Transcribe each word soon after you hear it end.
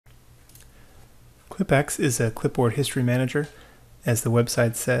ClipX is a clipboard history manager. As the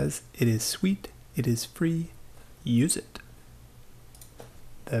website says, it is sweet, it is free, use it.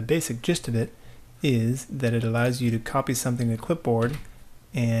 The basic gist of it is that it allows you to copy something to clipboard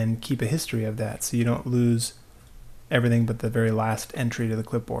and keep a history of that so you don't lose everything but the very last entry to the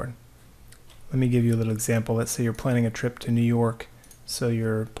clipboard. Let me give you a little example. Let's say you're planning a trip to New York, so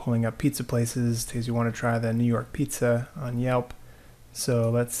you're pulling up pizza places because you want to try the New York pizza on Yelp. So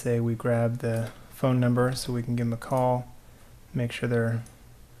let's say we grab the phone number so we can give them a call, make sure they're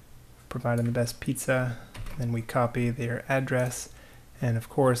providing the best pizza, then we copy their address, and of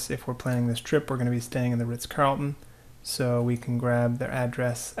course if we're planning this trip we're going to be staying in the Ritz-Carlton, so we can grab their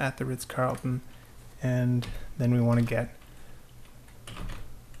address at the Ritz-Carlton, and then we want to get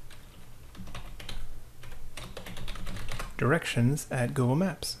directions at Google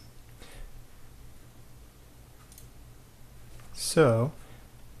Maps. So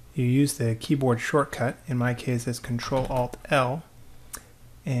you use the keyboard shortcut, in my case it's Control-Alt-L,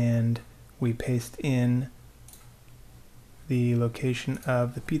 and we paste in the location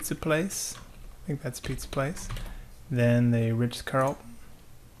of the pizza place. I think that's pizza place. Then the Ritz-Carlton,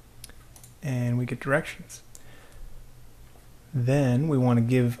 and we get directions. Then we want to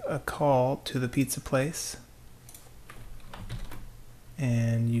give a call to the pizza place,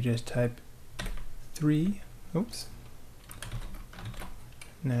 and you just type 3, oops,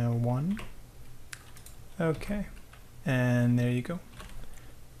 now 1, okay, and there you go.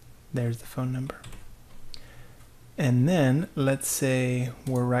 There's the phone number. And then let's say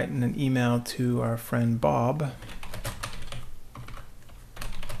we're writing an email to our friend Bob,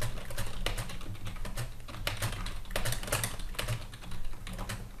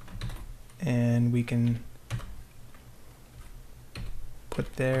 and we can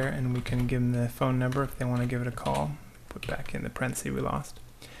put there, and we can give them the phone number if they want to give it a call. Put back in the parentheses we lost.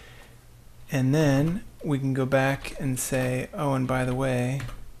 And then we can go back and say, oh, and by the way,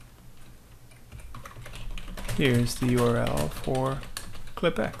 here's the URL for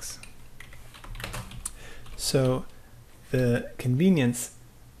ClipX. So the convenience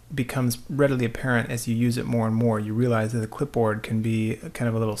becomes readily apparent as you use it more and more. You realize that the clipboard can be kind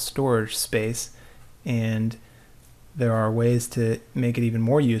of a little storage space, and there are ways to make it even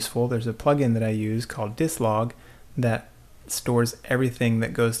more useful. There's a plugin that I use called Dislog that stores everything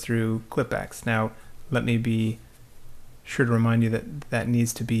that goes through ClipX. Now, let me be sure to remind you that that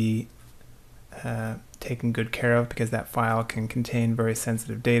needs to be taken good care of, because that file can contain very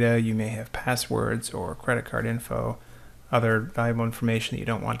sensitive data. You may have passwords or credit card info, other valuable information that you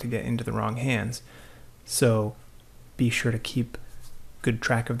don't want to get into the wrong hands. So be sure to keep good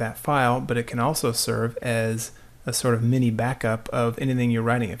track of that file, but it can also serve as a sort of mini backup of anything you're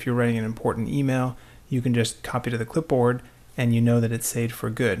writing. If you're writing an important email, you can just copy to the clipboard and you know that it's saved for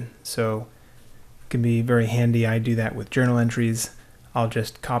good. So it can be very handy. I do that with journal entries. I'll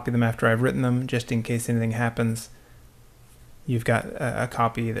just copy them after I've written them, just in case anything happens. You've got a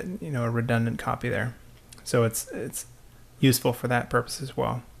copy that, you know, a redundant copy there. So it's useful for that purpose as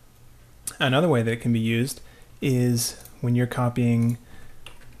well. Another way that it can be used is when you're copying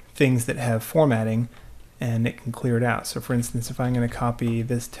things that have formatting, and it can clear it out. So for instance, if I'm going to copy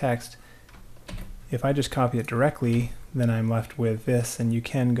this text, if I just copy it directly, then I'm left with this, and you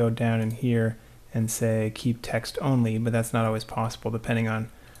can go down in here and say keep text only, but that's not always possible depending on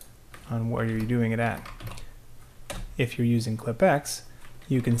where you're doing it at. If you're using ClipX,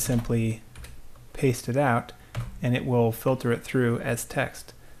 you can simply paste it out and it will filter it through as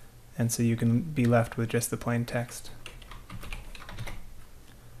text, and so you can be left with just the plain text.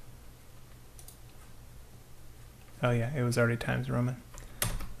 Oh yeah, it was already Times Roman.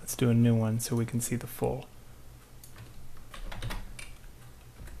 Let's do a new one so we can see the full.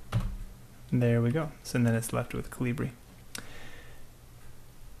 There we go. So then it's left with Calibri.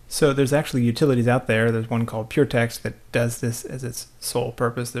 So there's actually utilities out there. There's one called PureText that does this as its sole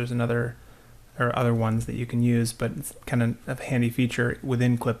purpose. There's another, or other ones that you can use, but it's kind of a handy feature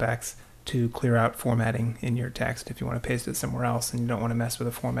within ClipX to clear out formatting in your text if you want to paste it somewhere else and you don't want to mess with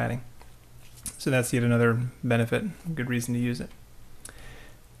the formatting. So that's yet another benefit, good reason to use it.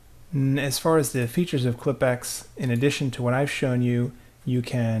 As far as the features of ClipX, in addition to what I've shown you, you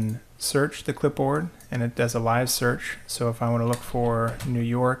can search the clipboard, and it does a live search. So if I want to look for New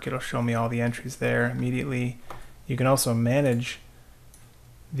York, it'll show me all the entries there immediately. You can also manage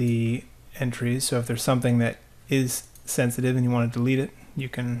the entries, so if there's something that is sensitive and you want to delete it, you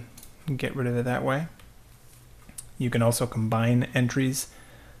can get rid of it that way. You can also combine entries.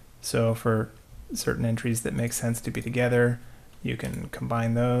 So for certain entries that make sense to be together, you can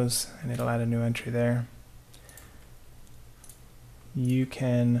combine those and it'll add a new entry there. You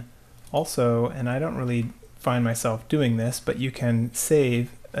can Also, and I don't really find myself doing this, but you can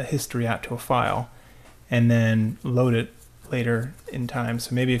save a history out to a file and then load it later in time.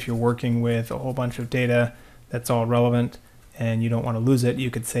 So maybe if you're working with a whole bunch of data that's all relevant and you don't want to lose it, you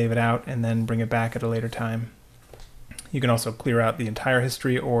could save it out and then bring it back at a later time. You can also clear out the entire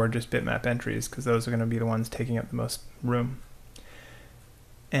history or just bitmap entries, because those are going to be the ones taking up the most room.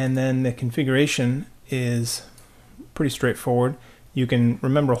 And then the configuration is pretty straightforward. You can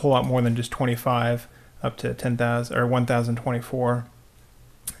remember a whole lot more than just 25 up to 10,000 or 1024.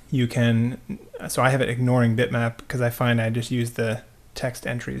 You can, so I have it ignoring bitmap because I find I just use the text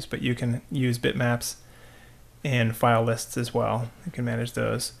entries, but you can use bitmaps and file lists as well. You can manage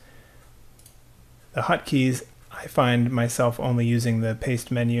those. The hotkeys, I find myself only using the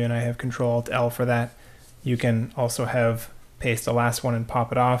paste menu, and I have Control-Alt-L for that. You can also have paste the last one and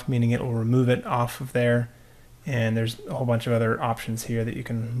pop it off, meaning it will remove it off of there. And there's a whole bunch of other options here that you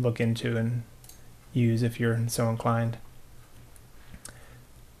can look into and use if you're so inclined.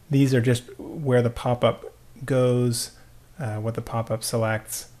 These are just where the pop-up goes, what the pop-up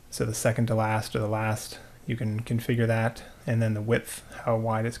selects. So the second to last or the last, you can configure that, and then the width, how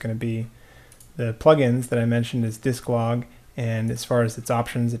wide it's going to be. The plugins that I mentioned is disk log, and as far as its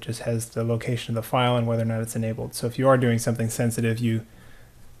options, it just has the location of the file and whether or not it's enabled. So if you are doing something sensitive, you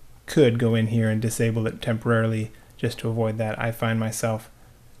could go in here and disable it temporarily just to avoid that. I find myself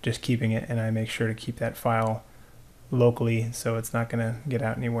just keeping it, and I make sure to keep that file locally so it's not going to get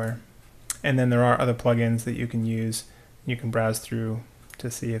out anywhere. And then there are other plugins that you can use. You can browse through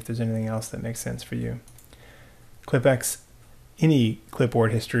to see if there's anything else that makes sense for you. ClipX, any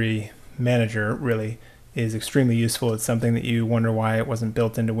clipboard history manager really, is extremely useful. It's something that you wonder why it wasn't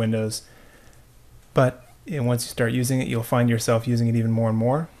built into Windows, but once you start using it, you'll find yourself using it even more and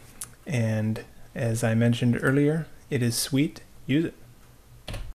more. And as I mentioned earlier, it is sweet. Use it.